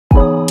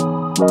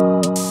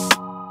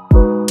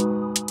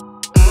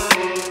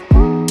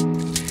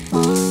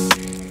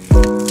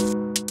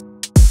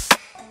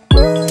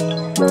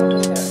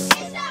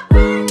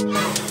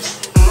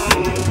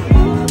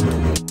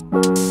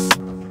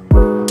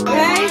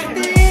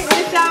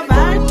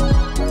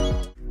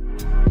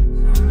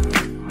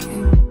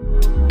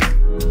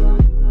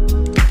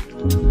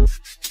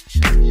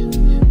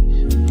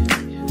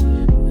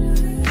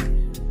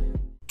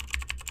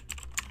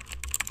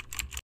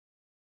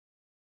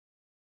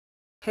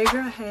Hey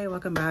girl, hey,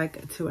 welcome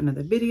back to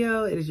another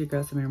video. It is your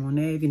girl Samera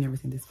Monay. If you've never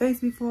seen this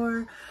face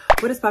before,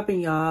 what is popping,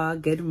 y'all?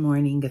 Good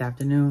morning, good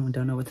afternoon.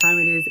 Don't know what time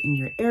it is in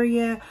your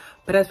area,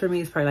 but as for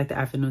me, it's probably like the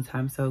afternoon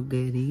time. So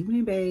good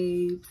evening,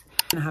 babes.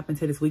 I'm gonna hop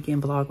into this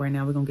weekend vlog right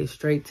now. We're gonna get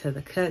straight to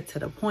the cut, to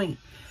the point.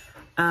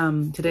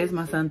 Today's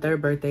my son's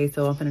 3rd birthday,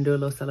 so I'm finna do a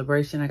little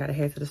celebration. I gotta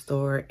head to the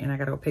store and I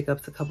gotta go pick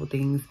up a couple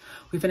things.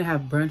 We finna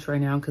have brunch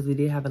right now because we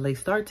did have a late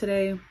start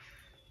today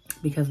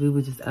because we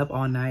were just up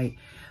all night.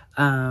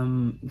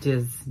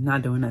 Just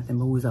not doing nothing,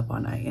 but we was up all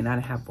night and I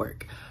didn't have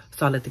work,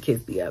 so I let the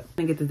kids be up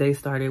and get the day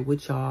started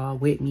with y'all,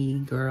 with me,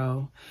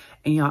 girl.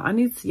 And y'all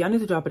need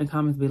to drop in the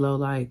comments below,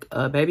 like,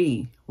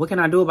 baby, what can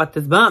I do about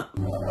this bump?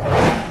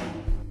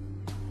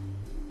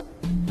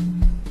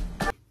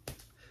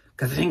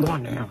 Cause it ain't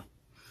going down.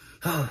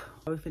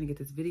 We're finna get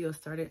this video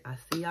started. I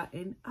see y'all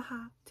in a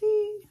hot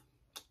tea.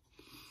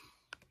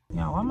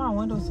 Y'all, why my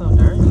window so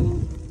dirty?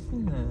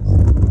 What is this?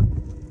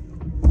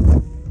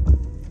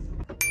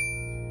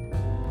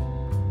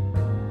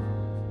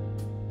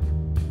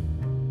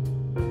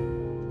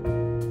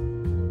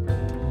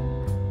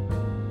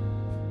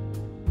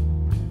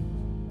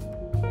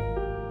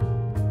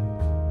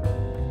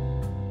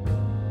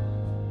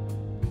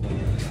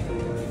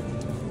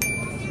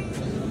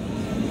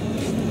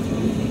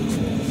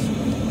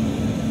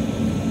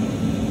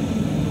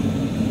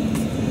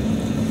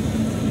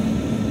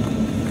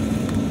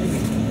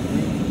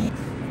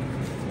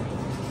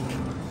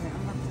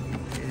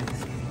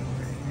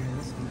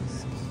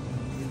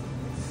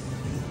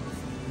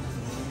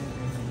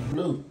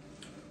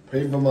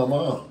 Pay for my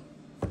mom.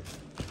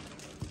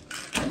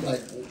 I'm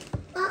like,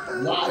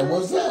 why?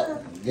 What's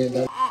up?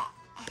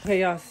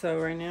 Okay, y'all. So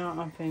right now I'm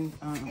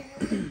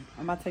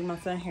about to take my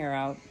son's hair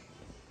out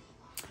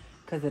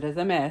because it is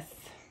a mess.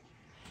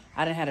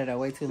 I done had it out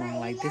way too long.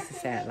 Like, this is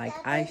sad. Like,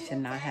 I should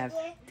not have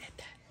did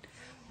that.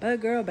 But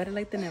girl, better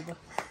late than never.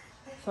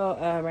 So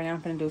right now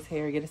I'm gonna do his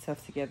hair, get his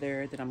stuff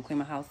together. Then I'm gonna clean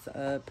my house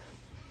up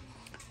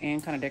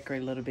and kind of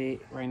decorate a little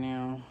bit right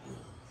now.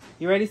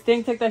 You ready,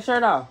 Stink? Take that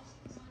shirt off.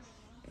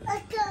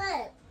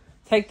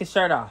 Take the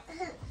shirt off.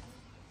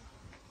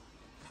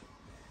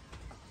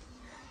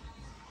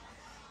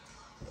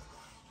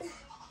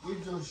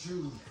 Get your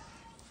shoes.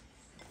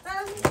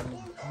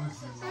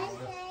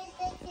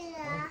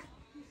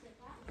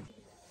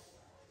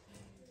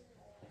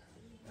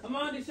 Come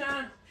on,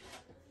 Deshaun.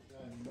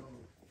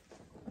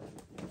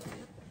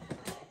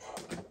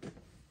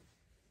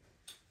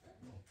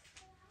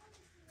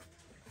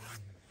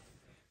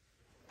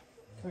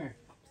 Come here.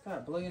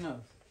 Stop. Blow your nose.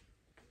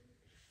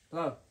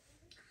 Blow.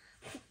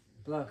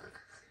 Blow.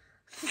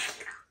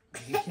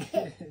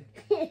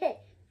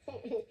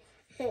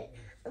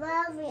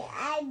 Mommy,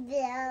 I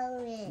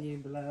blow it. You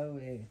blow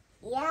it.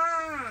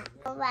 Yeah.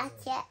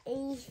 Watch it.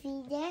 You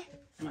see there?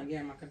 I'm gonna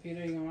get my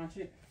computer. You gonna watch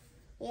it?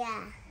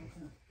 Yeah.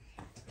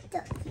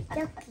 Toki,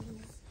 toki.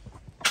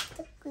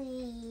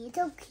 Toki,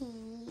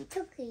 toki,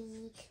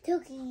 toki,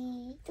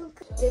 toki,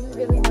 toki. Didn't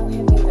really know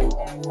him either.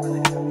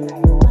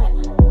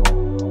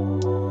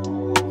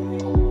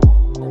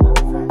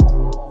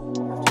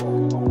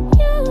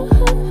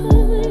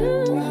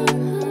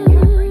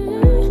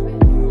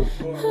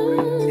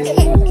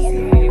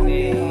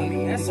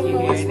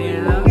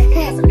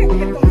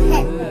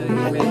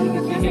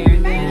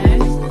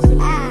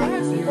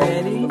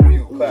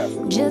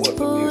 Just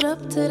pulled up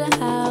to the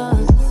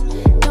house.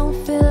 Don't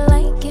feel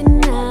like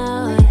getting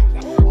out.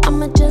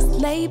 I'ma just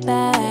lay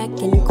back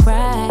and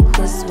crack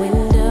this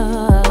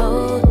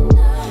window.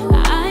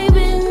 I've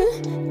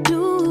been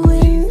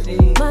doing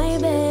my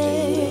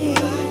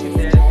best,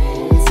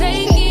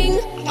 taking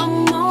a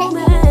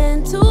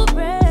moment to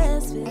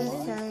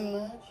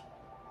breastfeed.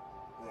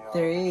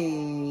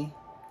 3.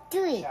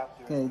 3.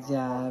 Good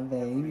job,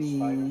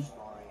 baby.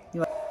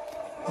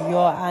 Yo,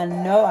 I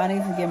know I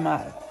need to get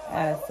my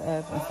ass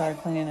up and start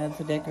cleaning up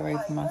to decorate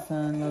for my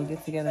son. We'll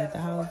get together at the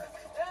house.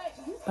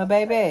 But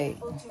baby,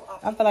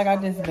 I feel like I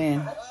just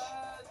been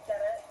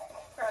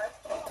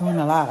doing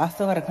a lot. I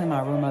still gotta clean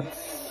my room up,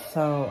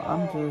 so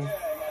I'm just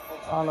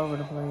all over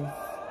the place.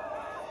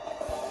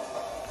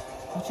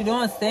 What you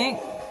doing, Stink?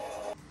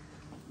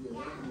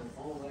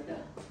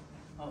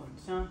 Oh,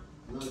 Sean?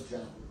 No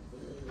job.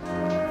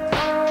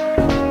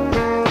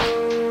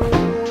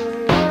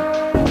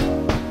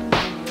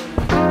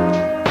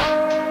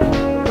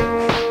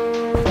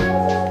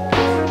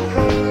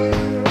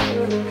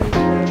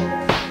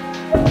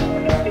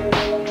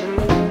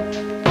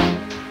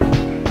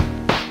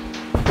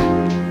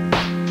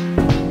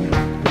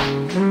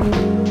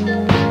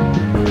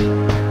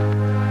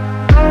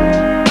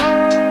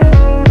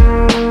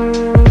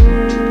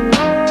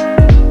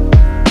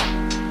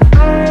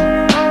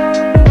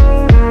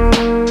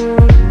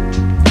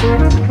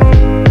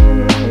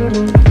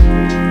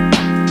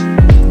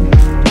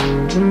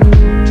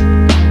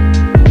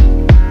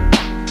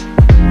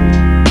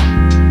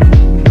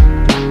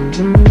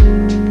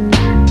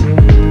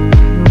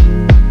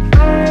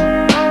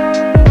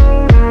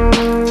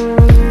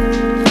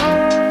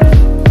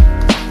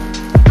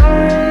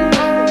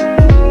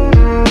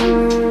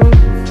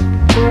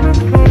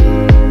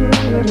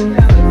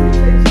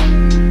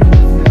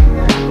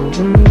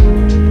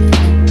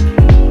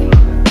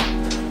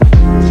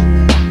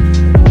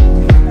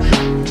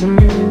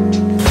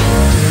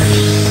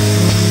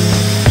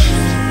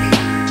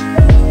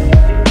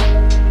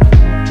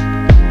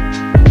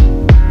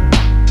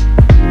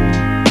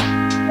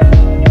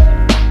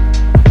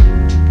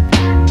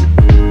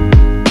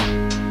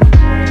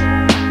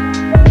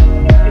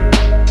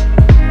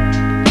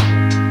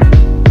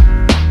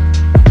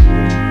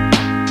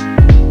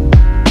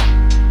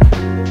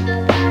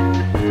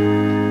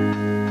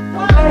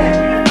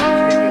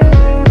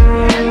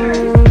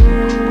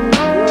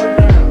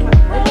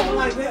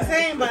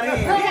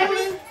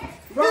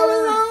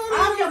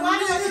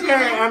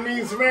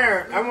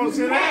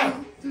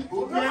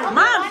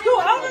 Mom, scoot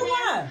over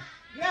one.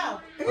 Yo,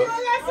 you know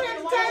that sit at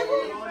the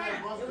table?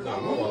 No,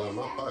 I'm all in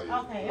my pocket.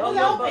 Okay, it was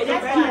open.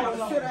 That's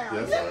fine. Sit down.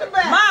 Yes, Sit in the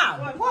back.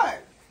 Mom. What?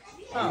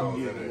 Oh.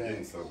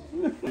 Getting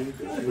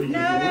something.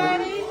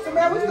 Daddy. So,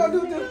 man, what you gonna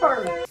do this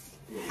first?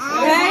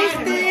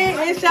 Tasty,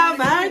 it's your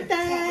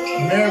birthday.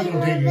 Samara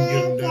gonna take you and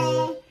get them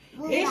done.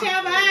 It's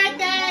your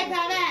birthday,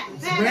 Papa.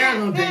 Samara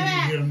gonna take you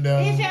and get them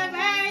done. It's your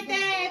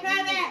birthday,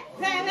 Papa.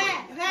 Papa.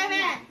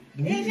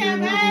 It's your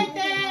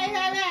birthday,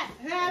 Papa.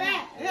 Papa.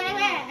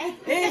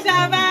 It's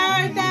your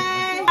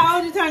birthday. How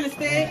old you turn the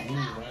stick?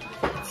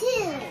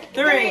 2,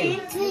 3.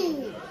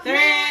 3. 3.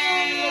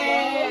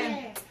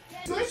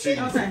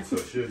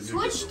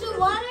 Switch to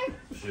water.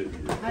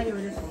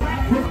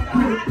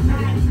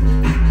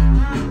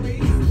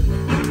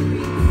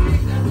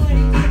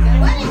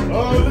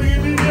 Oh, look at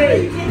me, Jay.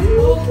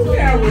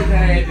 I wish I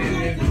had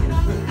this.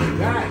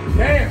 God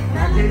damn, I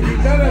can't do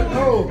nothing.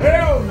 Oh,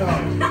 hell no.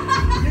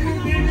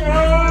 Oh,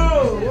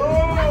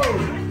 whoa.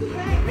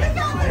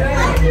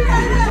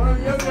 Yeah. On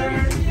your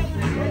turn.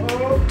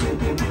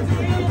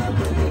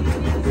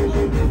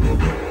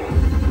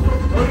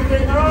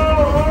 Okay.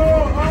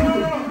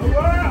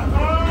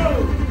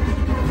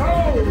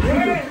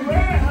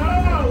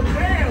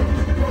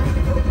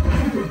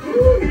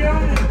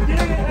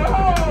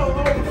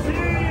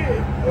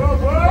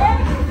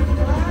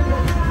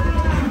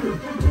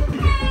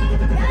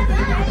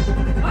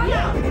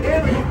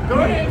 Go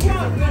ahead.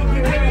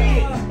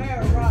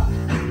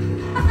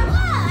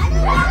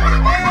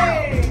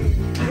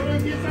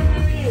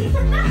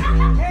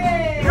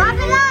 Drop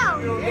it out.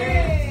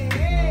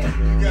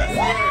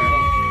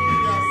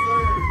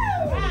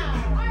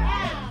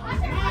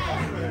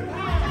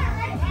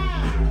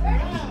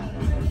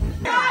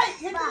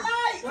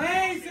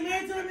 Wait,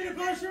 Samantha told me to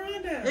go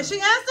Sharonda. Is she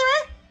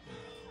answering?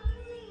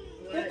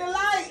 Hit the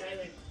light.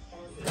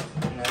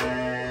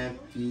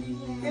 Happy.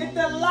 Hit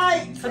the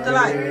light. Hit the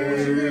light.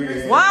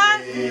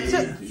 1,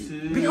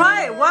 2. Be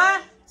quiet.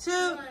 1,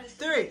 2,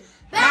 3.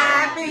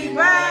 Happy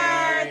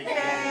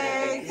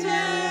birthday to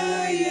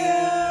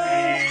you.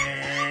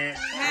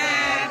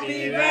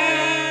 Happy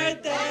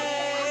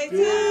birthday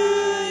to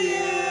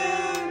you.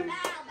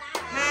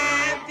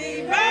 Happy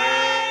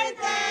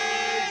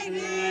birthday,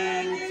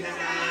 dear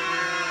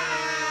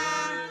child.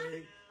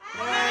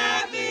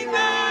 Happy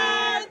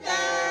birthday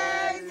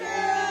to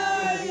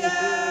you.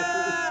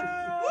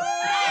 Woo!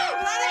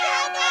 Blow the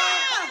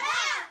candle!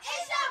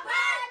 It's your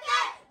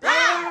birthday.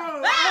 Bow,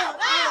 bow,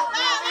 bow,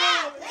 bow,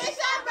 bow. It's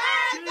your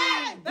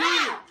birthday.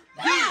 Bow,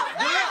 bow,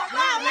 bow,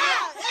 bow,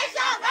 bow. It's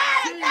your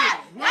birthday.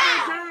 Bow,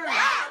 bow,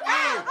 bow, bow,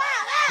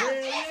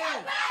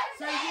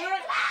 bow.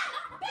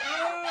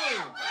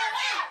 It's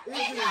your birthday.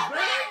 It's his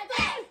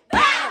birthday.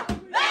 Bow,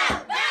 bow,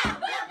 bow,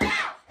 bow,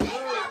 bow. It's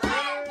your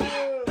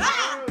birthday. Bow,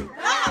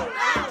 bow,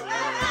 bow,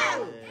 bow, bow.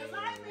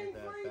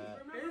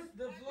 It's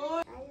the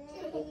floor.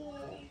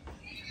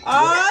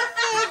 Oh,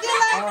 thank you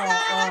like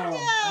that.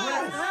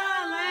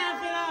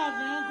 Laugh it off.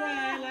 Don't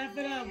cry. Laugh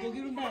it off. Go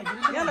get him back.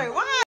 You're like,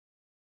 what?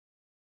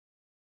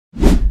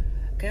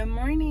 Good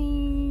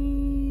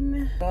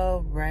morning.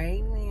 So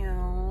right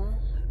now,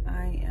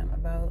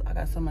 I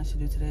got so much to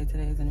do today.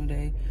 Today is a new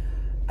day.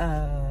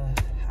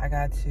 I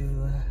got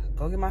to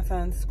go get my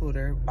son's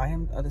scooter, buy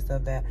him other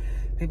stuff that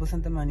people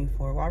sent the money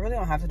for. Well, I really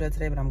don't have to do it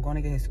today, but I'm going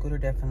to get his scooter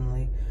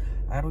definitely.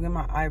 I gotta go get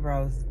my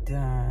eyebrows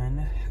done.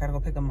 I gotta go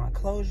pick up my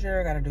closure.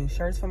 I gotta do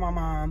shirts for my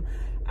mom.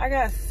 I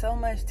got so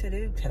much to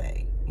do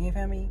today. You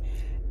feel me?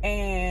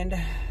 And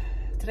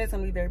today's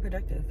gonna be very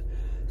productive.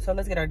 So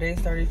let's get our day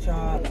started,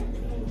 y'all.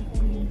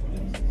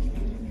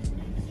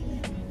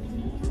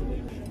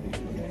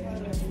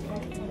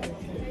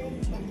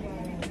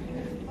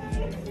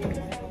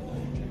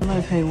 I'm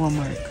gonna pay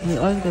Walmart. We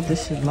always got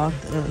this shit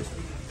locked up.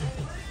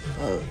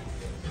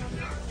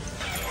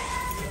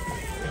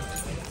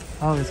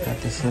 I always got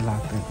this shit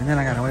locked up. And then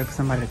I gotta wait for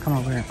somebody to come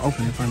over here and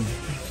open it for me.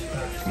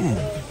 Damn.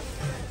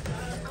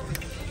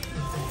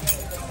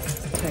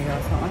 Okay,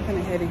 y'all, so I'm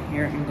gonna head in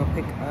here and go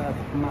pick up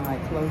my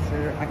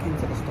closure. I came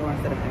to the store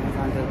instead of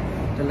Amazon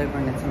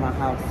delivering it to my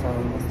house, so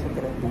let's pick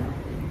it up now.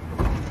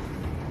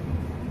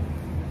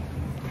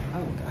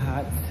 Oh,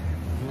 God.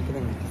 Look at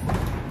this.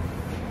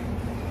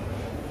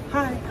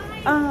 Hi.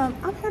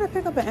 I'm here to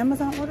pick up an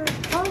Amazon order.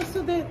 Oh,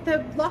 so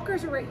the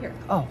lockers are right here.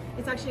 Oh.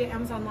 It's actually an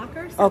Amazon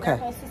locker. So Okay. Their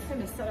whole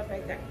system is set up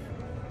right there.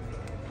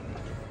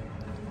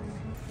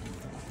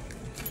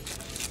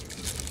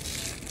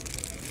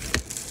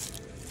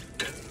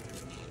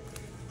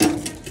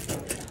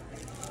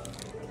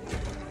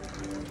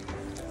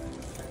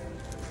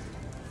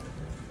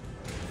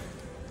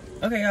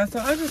 Okay, y'all, so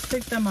I just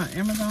picked up my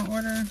Amazon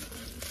order.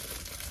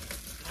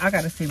 I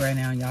gotta see right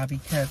now, y'all,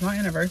 because my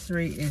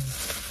anniversary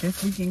is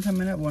this weekend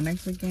coming up, well,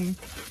 next weekend.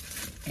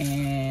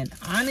 And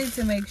I need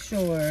to make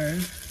sure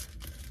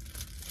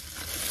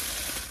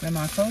that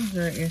my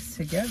closure is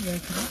together,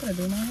 because I'm gonna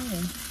do my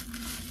hair.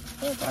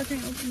 Oh, I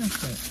can't open this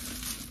shit.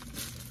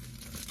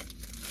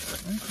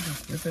 I can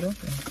just rip it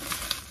open.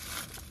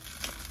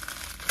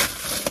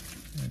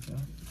 There we go.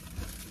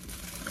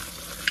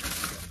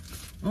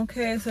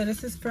 Okay, so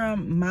this is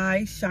from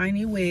My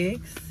Shiny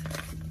Wigs.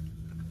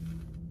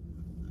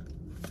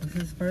 This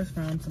is first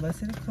from, so let's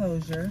see the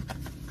closure.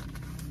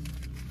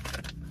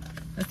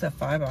 That's a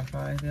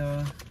 5x5,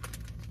 y'all.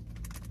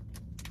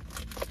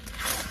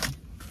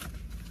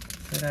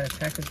 So that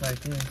package like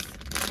this.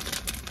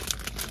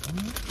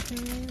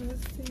 Okay,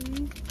 let's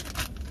see.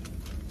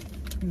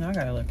 You know, I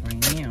gotta look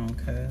right now,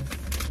 cause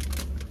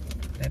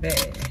baby,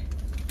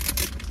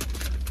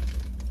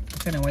 I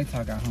couldn't wait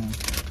till I got home.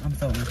 I'm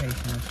so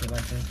impatient and shit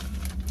like this.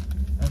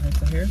 Okay,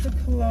 so here's the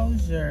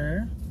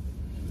closure.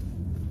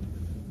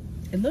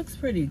 It looks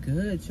pretty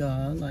good,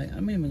 y'all. Like,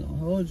 I'm not even gonna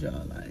hold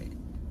y'all. Like,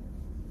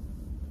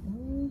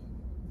 ooh.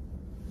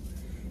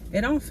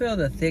 It don't feel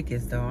the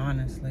thickest though,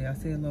 honestly. I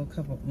see a little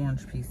couple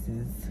orange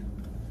pieces,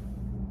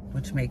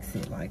 which makes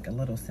it like a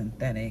little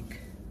synthetic.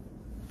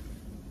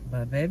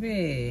 But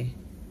baby,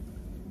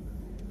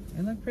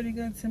 it looked pretty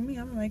good to me.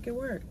 I'm gonna make it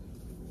work.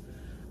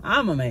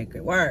 I'm gonna make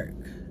it work.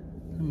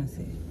 Let me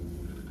see.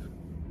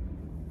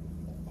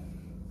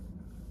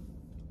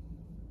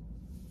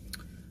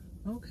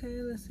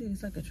 Okay, let's see.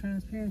 It's like a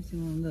transparency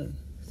one. Look.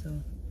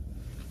 So,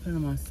 put it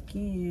on my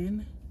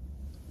skin.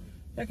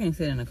 I can't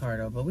sit in the car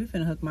though, but we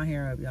finna hook my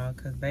hair up, y'all,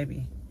 cause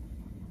baby.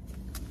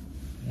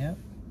 Yep.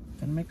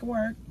 Finna make it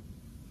work.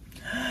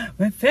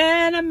 We're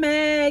finna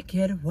make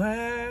it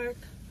work.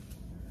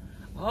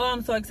 Oh,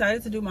 I'm so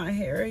excited to do my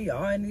hair,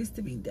 y'all. It needs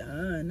to be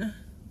done.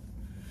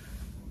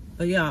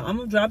 But yeah, I'm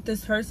gonna drop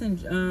this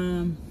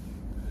person.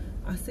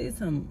 I see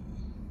some,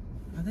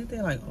 I think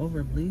they like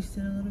over bleached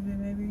it a little bit,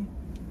 maybe.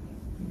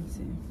 Let me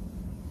see.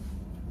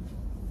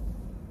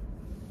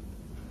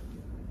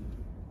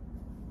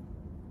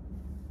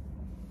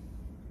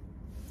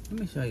 Let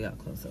me show y'all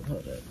close up.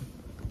 Hold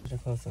up.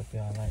 Close up,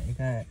 y'all. Like, you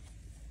got,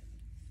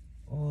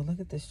 oh, look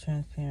at this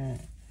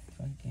transparent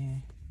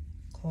fucking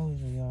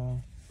closure,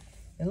 y'all.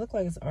 It looked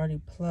like it's already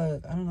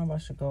plugged. I don't know if I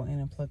should go in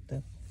and plug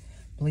the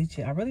bleach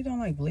it. I really don't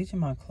like bleaching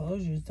my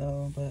closures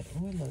though, but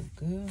oh, it look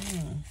good,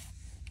 huh?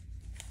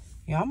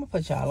 Yeah, I'm gonna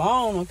put y'all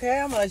on, okay?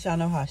 I'm gonna let y'all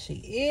know how she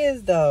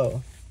is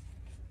though.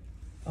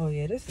 Oh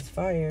yeah, this is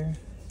fire.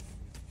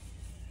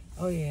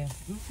 Oh yeah.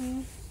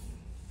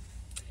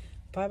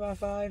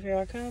 5x5, here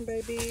I come,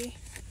 baby.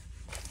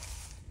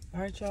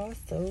 All right, y'all.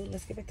 So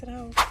let's get back to the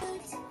house.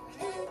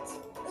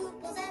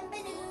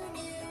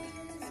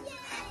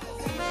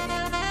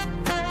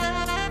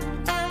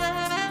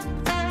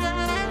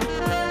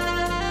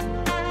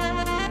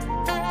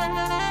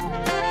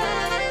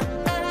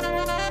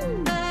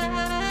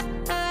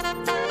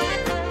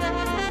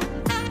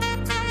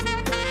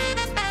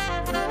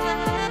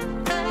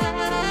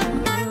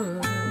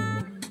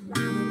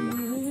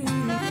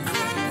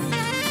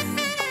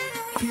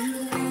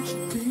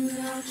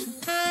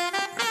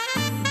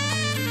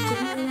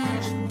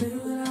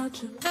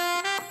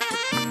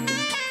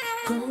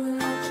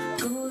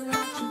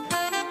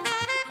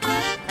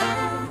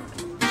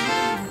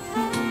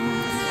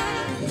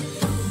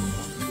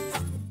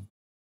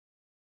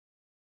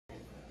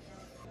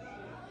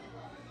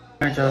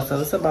 Alright, y'all, so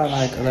it's about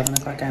like 11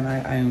 o'clock at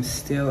night. I am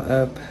still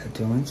up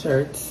doing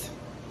shirts.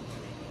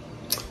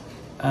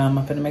 I'm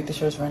gonna make the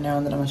shirts right now,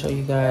 and then I'm gonna show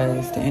you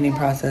guys the ending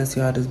process.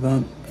 Y'all just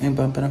bump and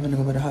bump, and I'm gonna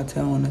go to the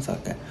hotel and it's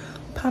okay.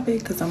 Pop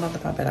it, cause I'm about to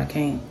pop it. I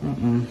can't.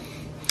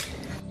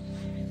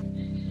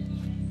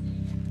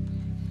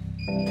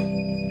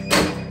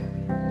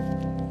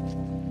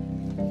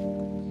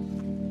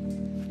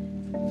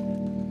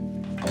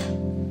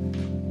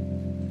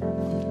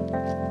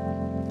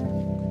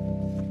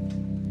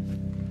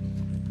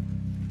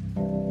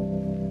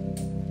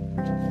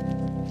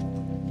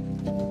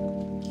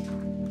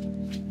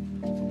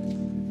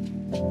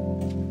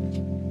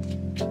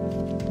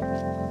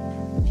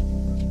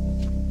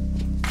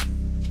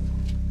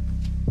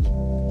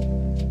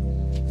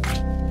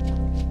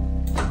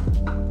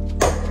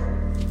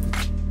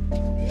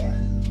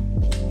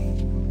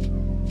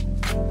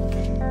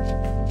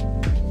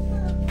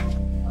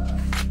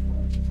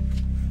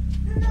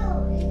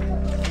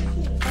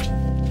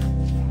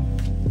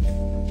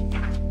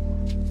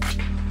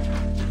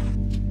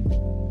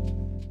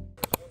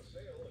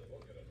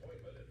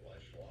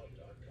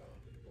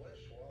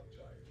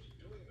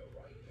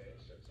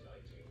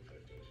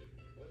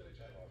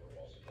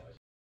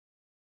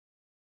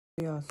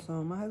 Y'all,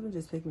 so my husband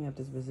just picked me up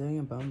this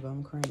Brazilian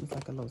bum cream. It's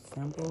like a little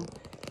sample.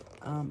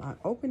 I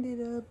opened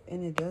it up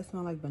and it does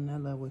smell like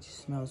vanilla, which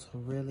smells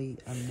really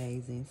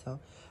amazing. So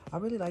I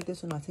really like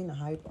this one. I seen the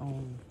hype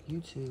on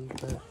YouTube,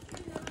 but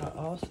I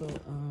also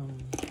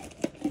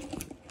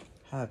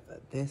have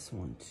this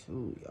one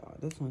too, y'all.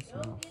 This one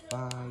smells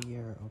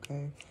fire,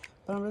 okay?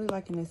 But I'm really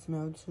liking this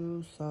smell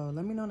too. So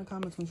let me know in the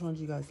comments which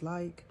ones you guys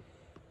like,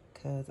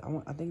 cause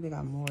I think they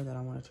got more that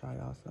I want to try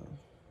also.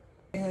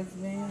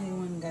 Husband, he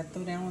went and got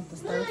through down with the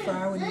stir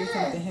fry. We need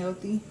something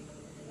healthy.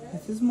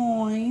 This is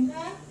mine.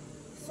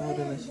 So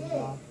delicious,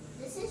 y'all.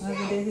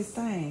 Husband did his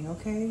thing,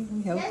 okay?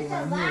 We healthy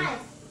right here.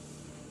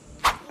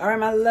 All right,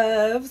 my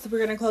loves, we're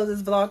gonna close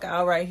this vlog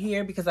out right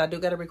here because I do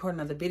gotta record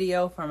another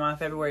video for my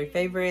February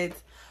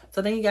favorites.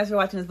 So thank you guys for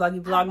watching this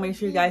vloggy vlog. Make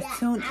sure you guys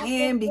tune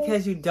in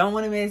because you don't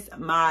want to miss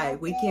my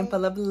weekend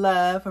full of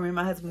love. For me and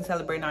my husband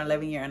celebrating our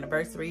 11-year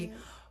anniversary.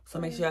 So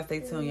make sure y'all stay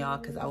tuned, y'all,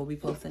 because I will be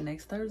posting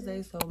next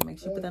Thursday. So make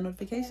sure you put that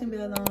notification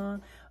bell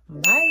on.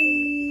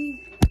 Bye.